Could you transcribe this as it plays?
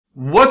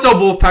What's up,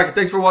 Wolfpack?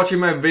 Thanks for watching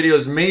my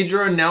videos.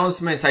 Major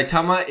announcement.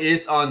 Saitama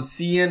is on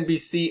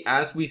Cnbc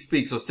as we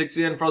speak, so stick to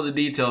the end for all the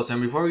details.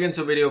 And before we get into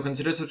the video,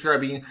 consider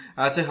subscribing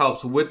as it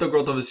helps with the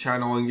growth of this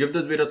channel, and give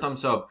this video a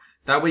thumbs up.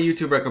 That way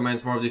YouTube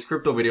recommends more of these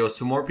crypto videos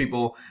to more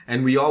people,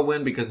 and we all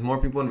win because more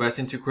people invest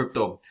into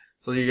crypto.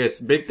 So you guys,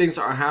 big things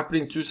are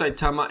happening to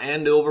Saitama,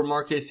 and the over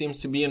market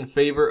seems to be in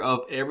favor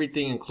of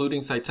everything,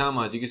 including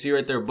Saitama, as you can see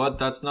right there. But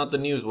that's not the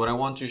news. What I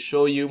want to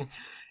show you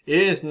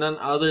is none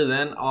other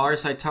than our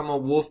Saitama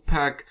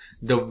Wolfpack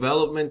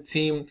development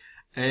team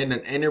and an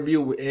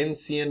interview in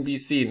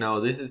Cnbc. Now,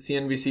 this is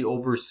Cnbc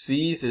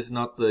overseas. It's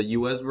not the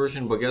US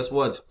version, but guess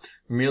what?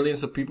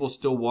 Millions of people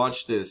still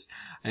watch this.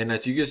 And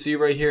as you can see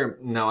right here,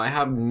 now I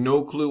have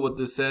no clue what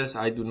this says.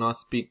 I do not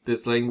speak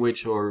this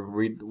language or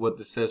read what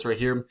this says right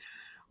here.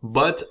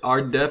 But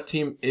our dev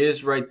team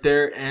is right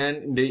there,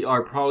 and they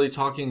are probably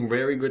talking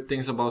very good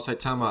things about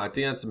Saitama. I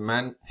think that's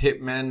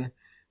Hitman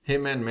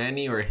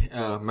Manny or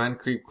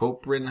Mancreep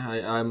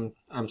Coprin.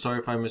 I'm sorry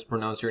if I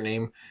mispronounce your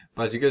name,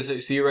 but as you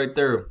guys see right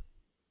there,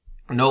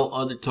 no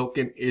other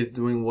token is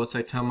doing what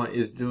Saitama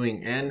is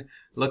doing, and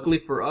luckily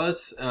for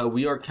us,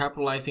 we are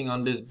capitalizing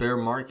on this bear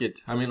market.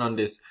 On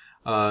this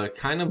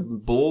kind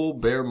of bull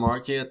bear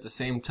market at the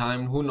same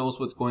time. Who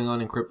knows what's going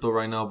on in crypto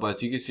right now? But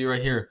as you can see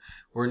right here,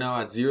 we're now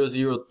at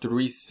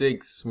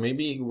 0036.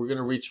 Maybe we're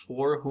gonna reach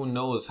 4. Who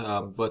knows?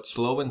 But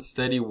slow and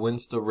steady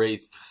wins the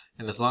race.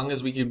 And as long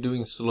as we keep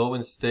doing slow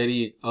and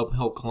steady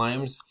uphill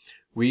climbs,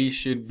 we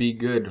should be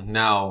good.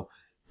 Now,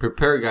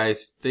 prepare,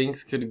 guys.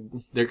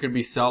 There could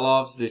be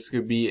sell-offs. This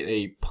could be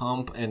a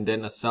pump and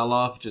then a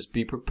sell-off. Just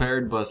be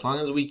prepared. But as long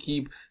as we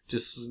keep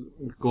just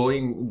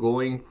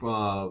going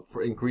for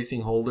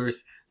increasing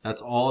holders,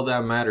 that's all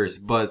that matters.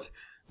 But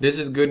this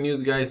is good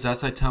news, guys. That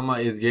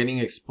Saitama is getting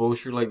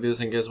exposure like this,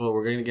 and guess what?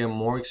 We're gonna get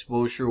more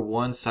exposure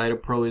once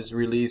Saitama is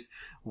released.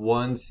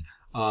 Once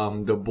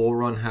the bull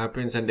run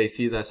happens and they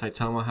see that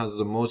Saitama has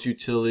the most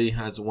utility,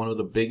 has one of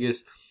the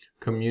biggest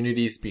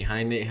communities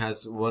behind it,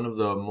 has one of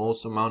the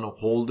most amount of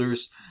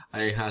holders,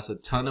 it has a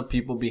ton of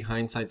people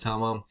behind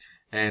Saitama,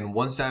 and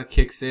once that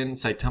kicks in,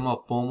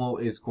 Saitama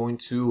FOMO is going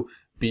to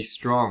be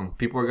strong.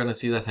 People are going to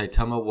see that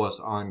Saitama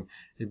was on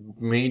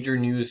major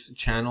news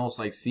channels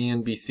like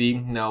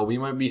CNBC. Now, we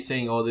might be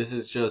saying, oh, this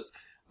is just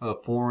a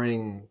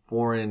foreign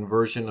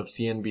version of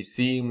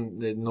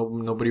CNBC.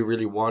 Nobody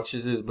really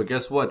watches this, but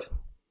guess what?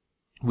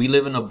 We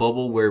live in a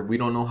bubble where we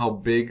don't know how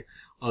big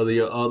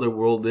the other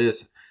world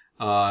is.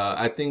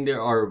 I think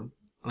there are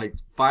like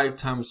 5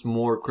 times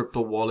more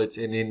crypto wallets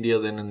in India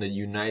than in the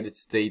United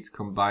States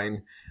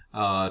combined.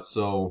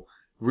 So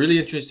really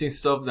interesting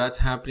stuff that's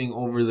happening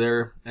over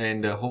there,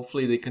 and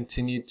hopefully they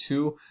continue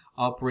to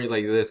operate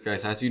like this,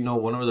 guys. As you know,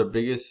 one of the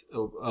biggest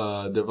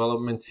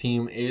development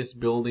team is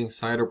building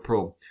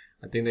CyberPro.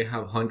 I think they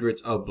have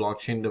hundreds of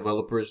blockchain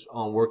developers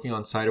working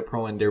on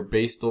CyberPro, and they're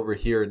based over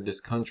here in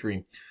this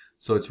country.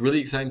 So it's really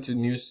exciting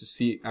news to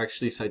see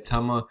actually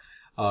Saitama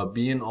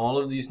be in all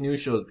of these news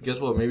shows. Guess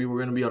what? Maybe we're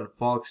going to be on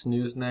Fox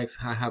News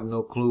next. I have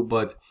no clue,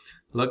 but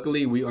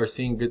luckily we are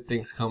seeing good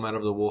things come out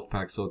of the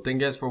Wolfpack. So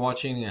thank you guys for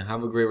watching, and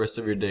have a great rest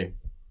of your day.